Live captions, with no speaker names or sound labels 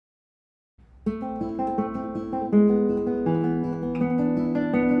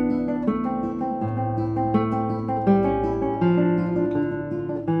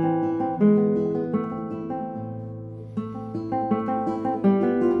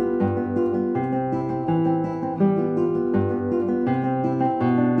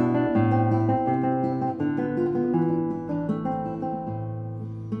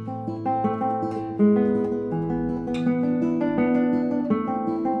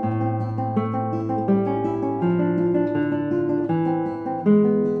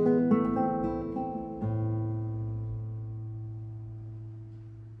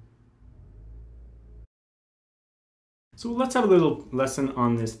So let's have a little lesson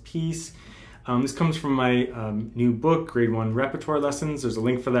on this piece. This comes from my new book, Grade 1 Repertoire Lessons. There's a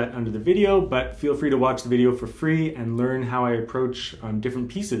link for that under the video, but feel free to watch the video for free and learn how I approach different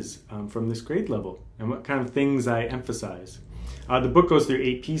pieces from this grade level and what kind of things I emphasize. The book goes through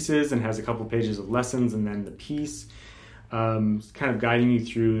 8 pieces and has a couple pages of lessons and then the piece, kind of guiding you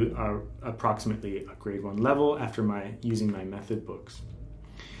through approximately a grade 1 level after using my method books.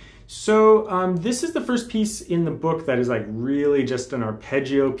 So this is the first piece in the book that is like really just an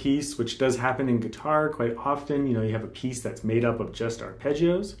arpeggio piece, which does happen in guitar quite often. You know, you have a piece that's made up of just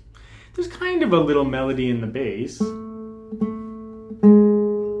arpeggios. There's kind of a little melody in the bass.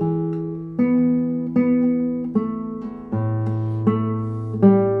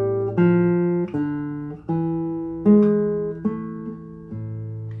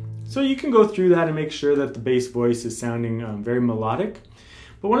 So you can go through that and make sure that the bass voice is sounding very melodic.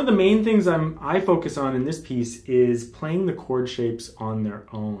 But one of the main things I focus on in this piece is playing the chord shapes on their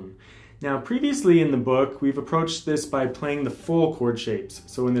own. Now, previously in the book, we've approached this by playing the full chord shapes.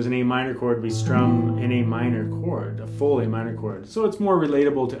 So when there's an A minor chord, we strum an A minor chord, a full A minor chord. So it's more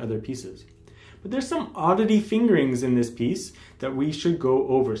relatable to other pieces. But there's some oddity fingerings in this piece that we should go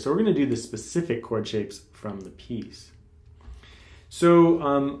over. So we're going to do the specific chord shapes from the piece.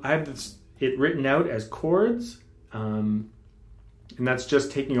 So I have it written out as chords. And that's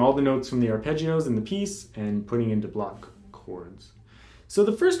just taking all the notes from the arpeggios in the piece and putting into block chords. So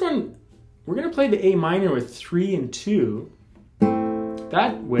the first one, we're going to play the A minor with 3 and 2.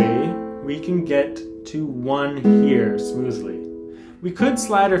 That way we can get to 1 here smoothly. We could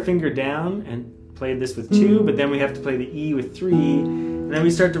slide our finger down and play this with 2, but then we have to play the E with 3, and then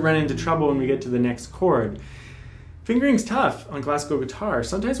we start to run into trouble when we get to the next chord. Fingering's tough on classical guitar.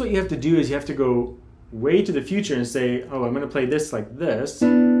 Sometimes what you have to do is you have to go way to the future and say, oh, I'm going to play this like this,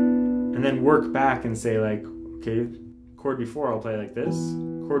 and then work back and say like, okay, chord before I'll play like this,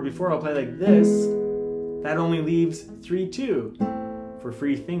 chord before I'll play like this. That only leaves 3, 2 for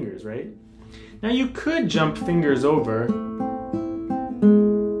free fingers, right? Now you could jump fingers over,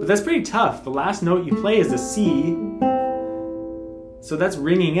 but that's pretty tough. The last note you play is a C, so that's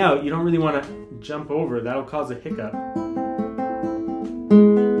ringing out. You don't really want to jump over. That'll cause a hiccup.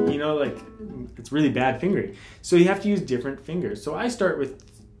 You know, like, it's really bad fingering. So you have to use different fingers. So I start with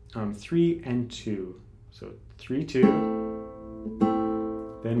 3 and 2. So 3, 2,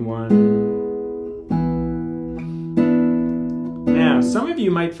 then 1. Now, some of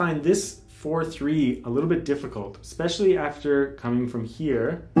you might find this 4, 3 a little bit difficult, especially after coming from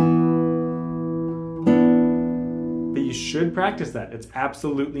here. But you should practice that. It's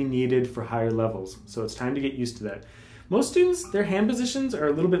absolutely needed for higher levels. So it's time to get used to that. Most students, their hand positions are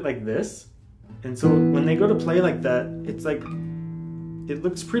a little bit like this. And so when they go to play like that, it's like, it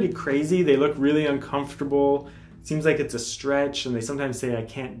looks pretty crazy. They look really uncomfortable. It seems like it's a stretch, and they sometimes say, I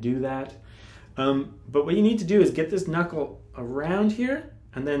can't do that. But what you need to do is get this knuckle around here,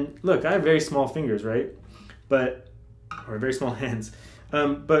 and then, look, I have very small fingers, right? Or very small hands.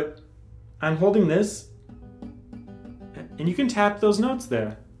 But I'm holding this, and you can tap those notes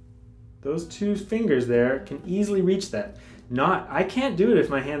there. Those 2 fingers there can easily reach that. I can't do it if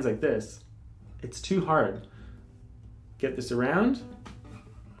my hand's like this. It's too hard. Get this around.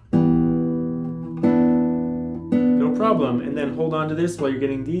 No problem. And then hold on to this while you're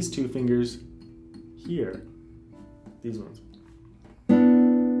getting these 2 fingers here. These ones.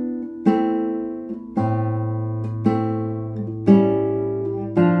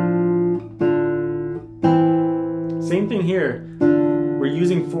 Same thing here. We're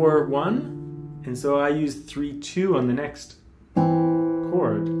using 4, 1, and so I use 3, 2 on the next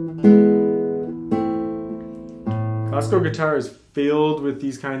chord. Classical guitar is filled with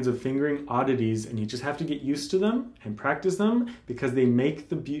these kinds of fingering oddities, and you just have to get used to them and practice them because they make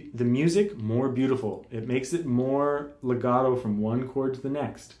the music more beautiful. It makes it more legato from one chord to the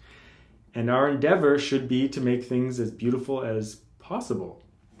next. And our endeavor should be to make things as beautiful as possible.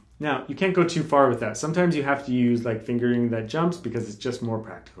 Now, you can't go too far with that. Sometimes you have to use like fingering that jumps because it's just more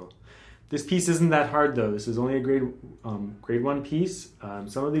practical. This piece isn't that hard though. This is only a grade 1 piece.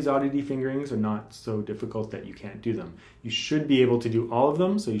 Some of these oddity fingerings are not so difficult that you can't do them. You should be able to do all of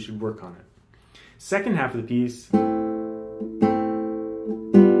them, so you should work on it. Second half of the piece,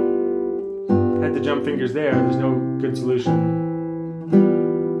 had the jump fingers there, there's no good solution.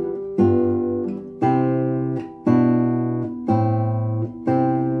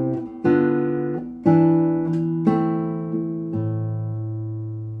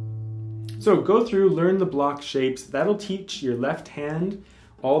 So go through, learn the block shapes. That'll teach your left hand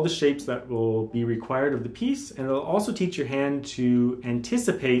all the shapes that will be required of the piece, and it'll also teach your hand to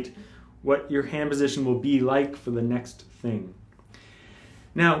anticipate what your hand position will be like for the next thing.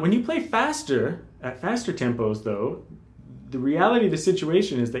 Now, when you play faster, at faster tempos though, the reality of the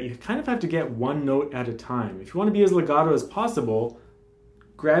situation is that you kind of have to get one note at a time. If you want to be as legato as possible,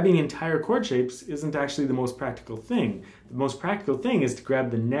 grabbing entire chord shapes isn't actually the most practical thing. The most practical thing is to grab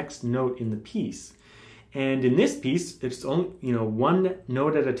the next note in the piece. And in this piece, it's only, one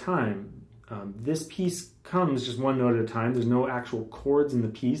note at a time. This piece comes just one note at a time. There's no actual chords in the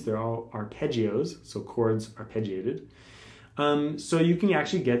piece. They're all arpeggios, so chords arpeggiated. So you can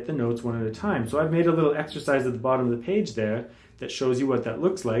actually get the notes one at a time. So I've made a little exercise at the bottom of the page there that shows you what that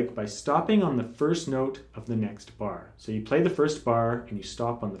looks like by stopping on the first note of the next bar. So you play the first bar and you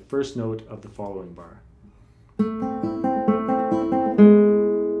stop on the first note of the following bar.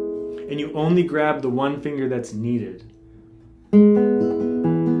 And you only grab the one finger that's needed.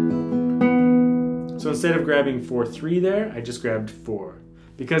 So instead of grabbing 4-3 there, I just grabbed 4.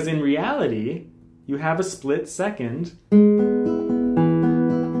 Because in reality, you have a split second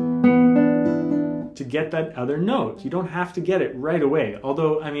to get that other note. You don't have to get it right away.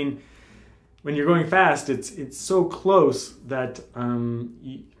 Although, I mean, when you're going fast, it's so close that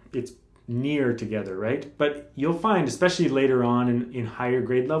it's near together, right? But you'll find, especially later on in higher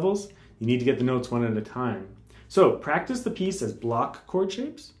grade levels, you need to get the notes one at a time. So practice the piece as block chord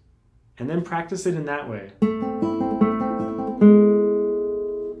shapes, and then practice it in that way.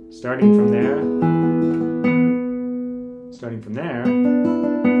 Starting from there,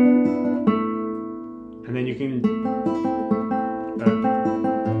 and then you can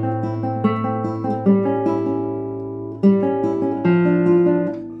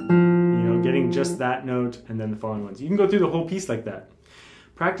getting just that note and then the following ones. You can go through the whole piece like that.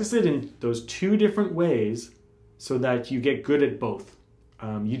 Practice it in those two different ways so that you get good at both.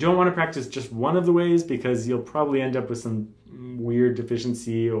 You don't want to practice just one of the ways because you'll probably end up with some weird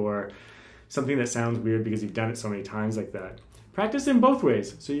deficiency or something that sounds weird because you've done it so many times like that. Practice in both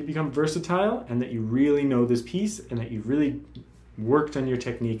ways so you become versatile and that you really know this piece and that you've really worked on your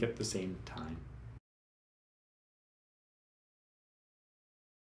technique at the same time.